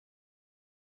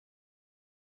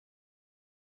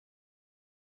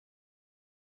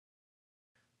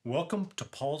Welcome to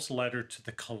Paul's letter to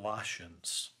the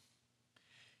Colossians.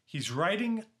 He's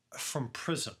writing from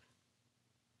prison,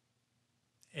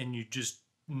 and you just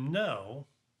know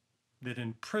that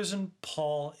in prison,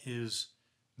 Paul is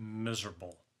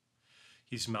miserable.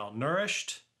 He's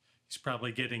malnourished. He's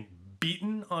probably getting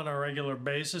beaten on a regular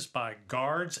basis by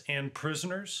guards and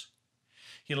prisoners.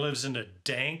 He lives in a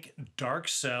dank, dark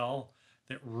cell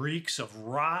that reeks of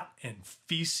rot and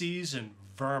feces and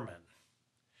vermin.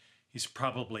 He's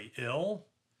probably ill.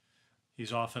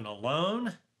 He's often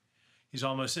alone. He's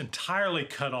almost entirely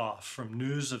cut off from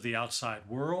news of the outside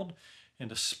world,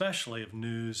 and especially of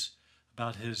news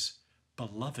about his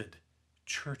beloved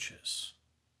churches.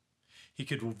 He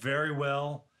could very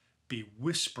well be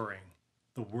whispering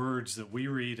the words that we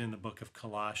read in the book of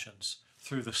Colossians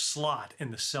through the slot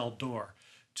in the cell door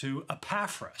to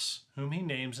Epaphras, whom he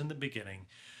names in the beginning,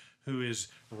 who is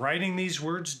writing these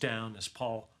words down as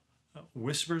Paul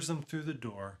whispers them through the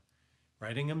door,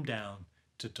 writing them down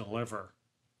to deliver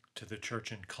to the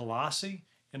church in Colossae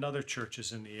and other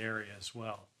churches in the area as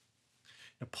well.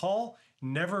 Now, Paul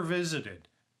never visited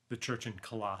the church in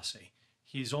Colossae.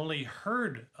 He's only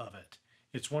heard of it.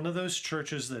 It's one of those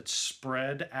churches that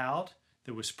spread out,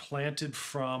 that was planted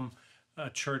from a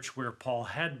church where Paul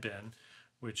had been,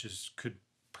 which could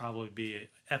probably be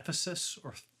Ephesus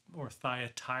or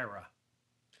Thyatira.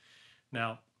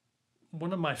 Now,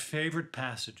 one of my favorite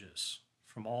passages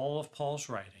from all of Paul's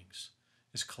writings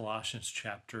is Colossians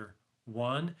chapter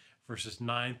 1, verses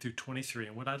 9 through 23.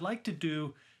 And what I'd like to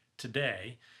do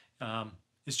today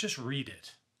is just read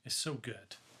it. It's so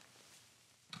good.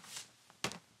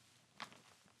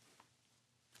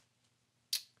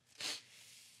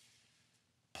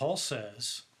 Paul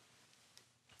says,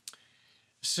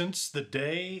 "Since the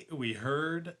day we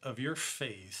heard of your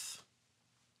faith,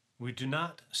 we do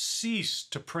not cease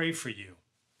to pray for you."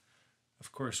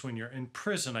 Of course, when you're in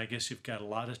prison, I guess you've got a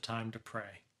lot of time to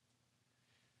pray.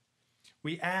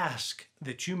 "We ask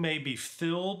that you may be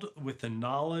filled with the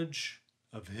knowledge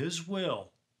of his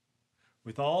will,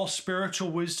 with all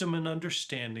spiritual wisdom and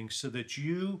understanding, so that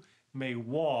you may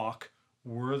walk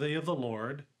worthy of the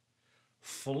Lord,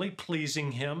 fully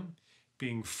pleasing him,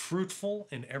 being fruitful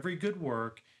in every good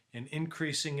work, and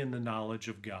increasing in the knowledge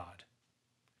of God,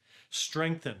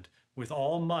 strengthened with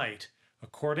all might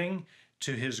according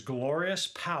to his glorious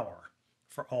power,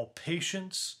 for all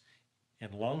patience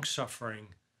and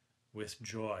long-suffering with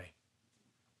joy,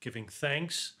 giving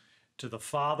thanks to the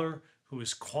Father who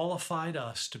has qualified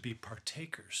us to be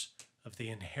partakers of the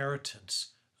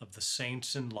inheritance of the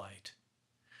saints in light.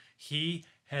 He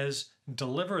has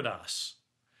delivered us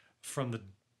from the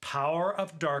power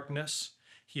of darkness.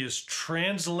 He has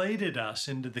translated us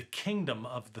into the kingdom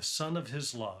of the Son of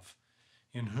his love,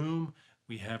 in whom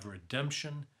we have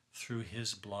redemption through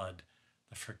his blood,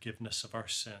 the forgiveness of our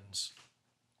sins.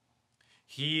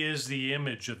 He is the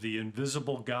image of the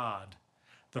invisible God,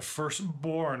 the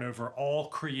firstborn over all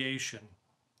creation.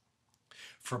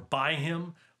 For by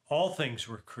him all things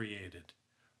were created,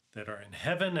 that are in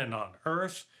heaven and on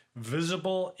earth,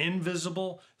 visible,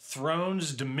 invisible,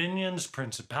 thrones, dominions,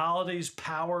 principalities,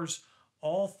 powers.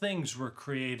 All things were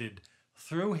created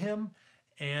through him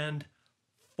and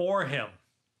for him."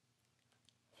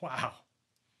 Wow.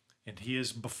 "And he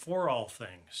is before all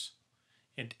things,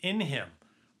 and in him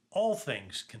all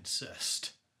things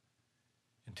consist.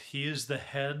 And he is the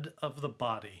head of the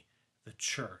body, the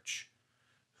church,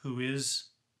 who is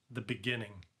the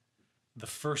beginning, the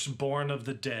firstborn of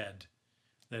the dead,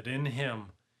 that in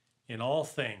him, in all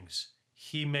things,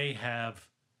 he may have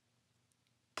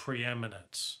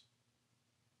preeminence.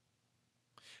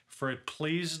 For it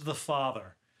pleased the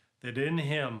Father that in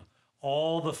him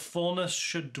all the fullness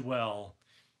should dwell,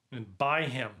 and by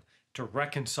him to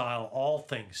reconcile all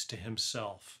things to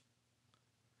himself.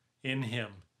 In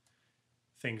him,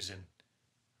 things in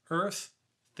earth,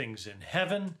 things in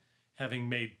heaven, having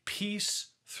made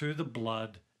peace through the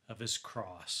blood of his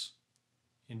cross.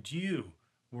 And you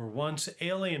were once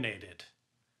alienated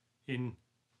in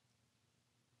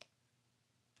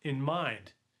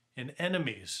mind and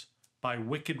enemies by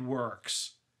wicked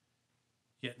works.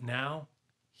 Yet now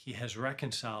he has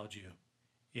reconciled you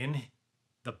in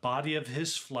the body of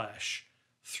his flesh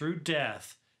through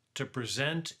death, to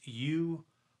present you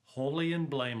holy and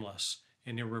blameless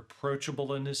and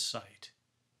irreproachable in his sight.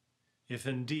 If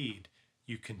indeed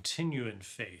you continue in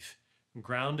faith,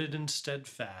 grounded and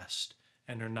steadfast,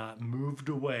 and are not moved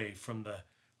away from the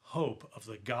hope of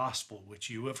the gospel which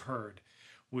you have heard,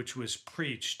 which was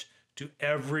preached to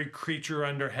every creature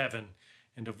under heaven,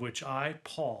 and of which I,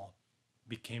 Paul,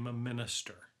 became a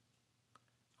minister.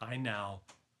 I now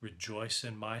rejoice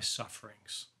in my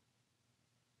sufferings,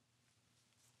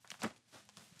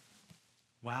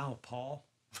 Wow, Paul.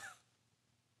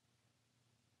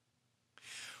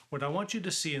 What I want you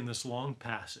to see in this long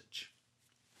passage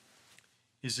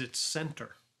is its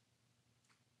center.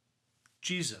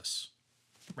 Jesus,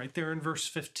 right there in verse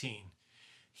 15.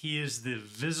 He is the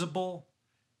visible,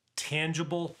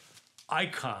 tangible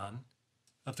icon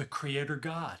of the Creator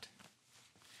God.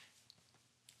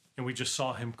 And we just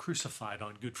saw him crucified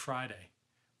on Good Friday.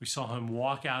 We saw him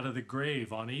walk out of the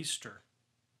grave on Easter.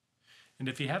 And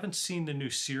if you haven't seen the new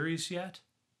series yet,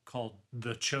 called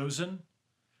The Chosen,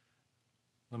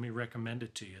 let me recommend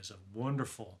it to you as a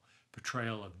wonderful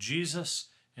portrayal of Jesus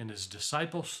and his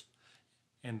disciples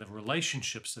and the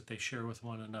relationships that they share with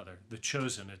one another. The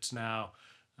Chosen, it's now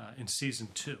in season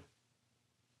 2.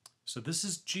 So this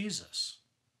is Jesus.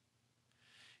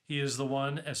 He is the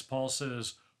one, as Paul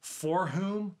says, for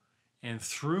whom and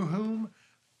through whom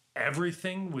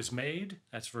everything was made.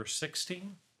 That's verse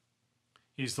 16.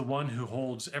 He's the one who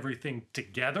holds everything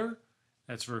together.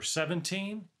 That's verse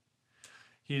 17.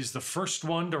 He's the first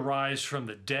one to rise from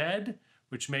the dead,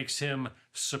 which makes him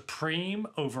supreme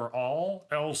over all,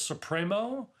 El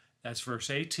Supremo. That's verse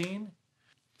 18.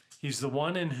 He's the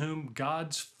one in whom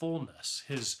God's fullness,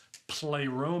 his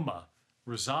pleroma,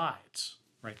 resides,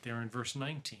 right there in verse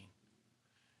 19.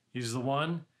 He's the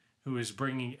one who is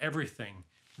bringing everything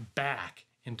back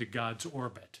into God's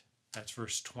orbit. That's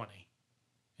verse 20.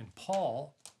 And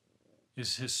Paul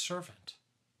is his servant,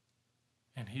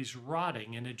 and he's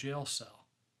rotting in a jail cell.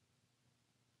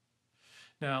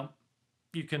 Now,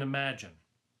 you can imagine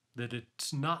that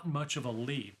it's not much of a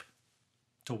leap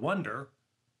to wonder,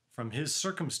 from his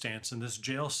circumstance in this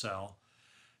jail cell,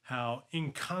 how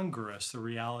incongruous the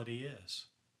reality is.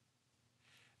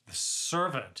 The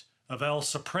servant of El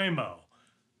Supremo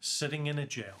sitting in a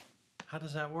jail. How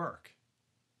does that work?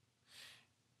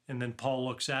 And then Paul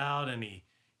looks out and he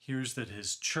hears that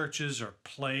his churches are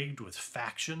plagued with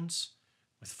factions,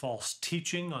 with false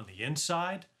teaching on the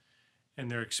inside, and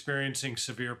they're experiencing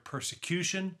severe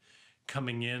persecution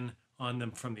coming in on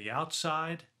them from the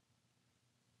outside.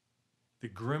 The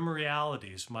grim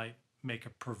realities might make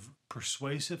a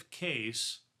persuasive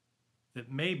case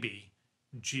that maybe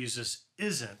Jesus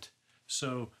isn't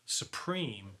so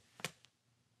supreme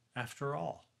after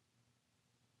all.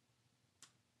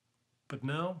 But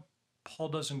no, Paul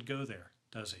doesn't go there,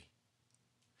 does he?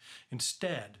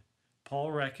 Instead,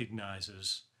 Paul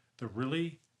recognizes the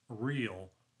really real,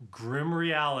 grim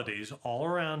realities all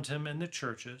around him in the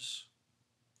churches,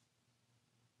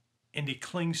 and he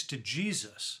clings to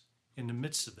Jesus in the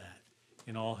midst of that,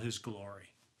 in all his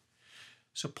glory.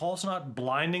 So Paul's not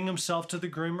blinding himself to the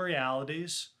grim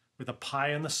realities with a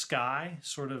pie in the sky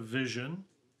sort of vision.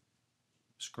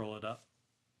 Scroll it up.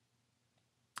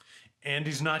 And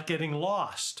he's not getting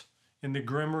lost in the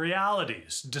grim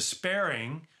realities,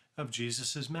 despairing of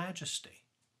Jesus' majesty.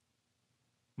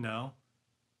 No,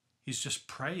 he's just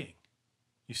praying.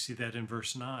 You see that in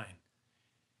verse 9,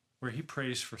 where he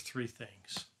prays for 3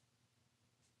 things.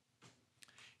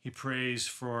 He prays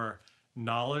for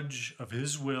knowledge of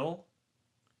his will.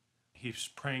 He's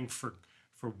praying for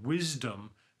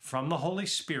wisdom from the Holy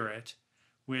Spirit,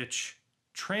 which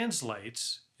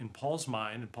translates in Paul's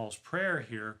mind, in Paul's prayer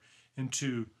here,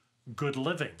 into good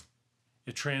living.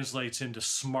 It translates into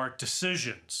smart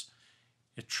decisions.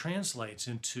 It translates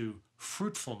into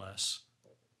fruitfulness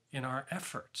in our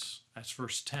efforts. That's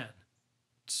verse 10.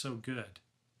 It's so good.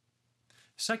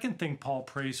 Second thing Paul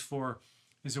prays for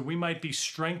is that we might be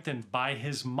strengthened by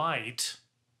his might.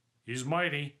 He's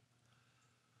mighty.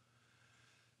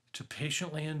 To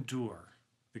patiently endure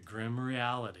the grim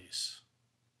realities.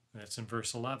 That's in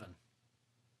verse 11.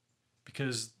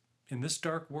 Because in this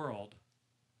dark world,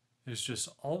 there's just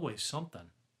always something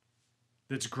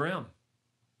that's grim.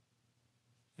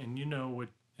 And you know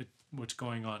what's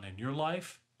going on in your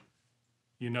life.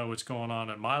 You know what's going on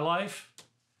in my life.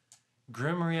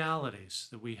 Grim realities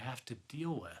that we have to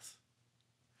deal with.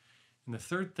 And the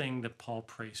third thing that Paul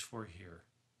prays for here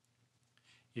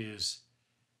is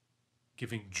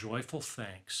giving joyful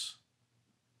thanks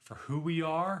for who we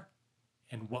are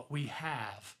and what we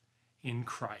have in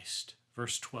Christ.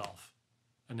 Verse 12,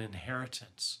 an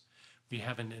inheritance. We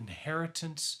have an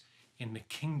inheritance in the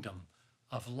kingdom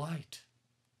of light.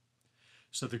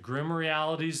 So the grim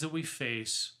realities that we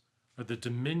face are the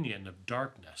dominion of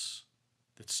darkness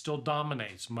that still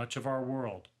dominates much of our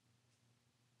world.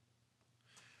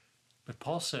 But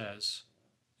Paul says,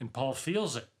 and Paul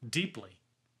feels it deeply,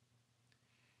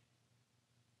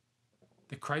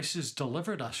 that Christ has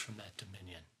delivered us from that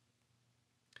dominion.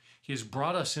 He has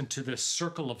brought us into this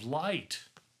circle of light,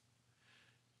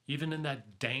 even in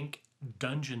that dank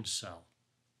dungeon cell.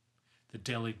 the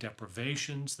daily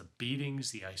deprivations, the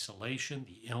beatings, the isolation,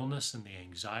 the illness, and the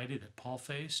anxiety that Paul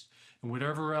faced, and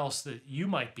whatever else that you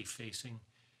might be facing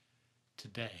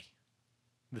today,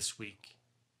 this week,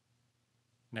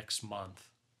 next month,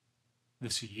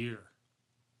 this year.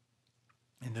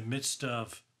 In the midst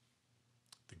of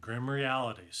the grim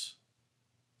realities,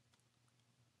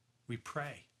 we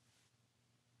pray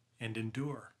and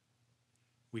endure.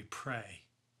 We pray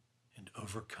and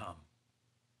overcome.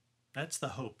 That's the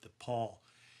hope that Paul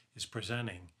is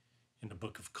presenting in the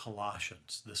book of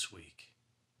Colossians this week.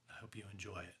 I hope you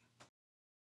enjoy it.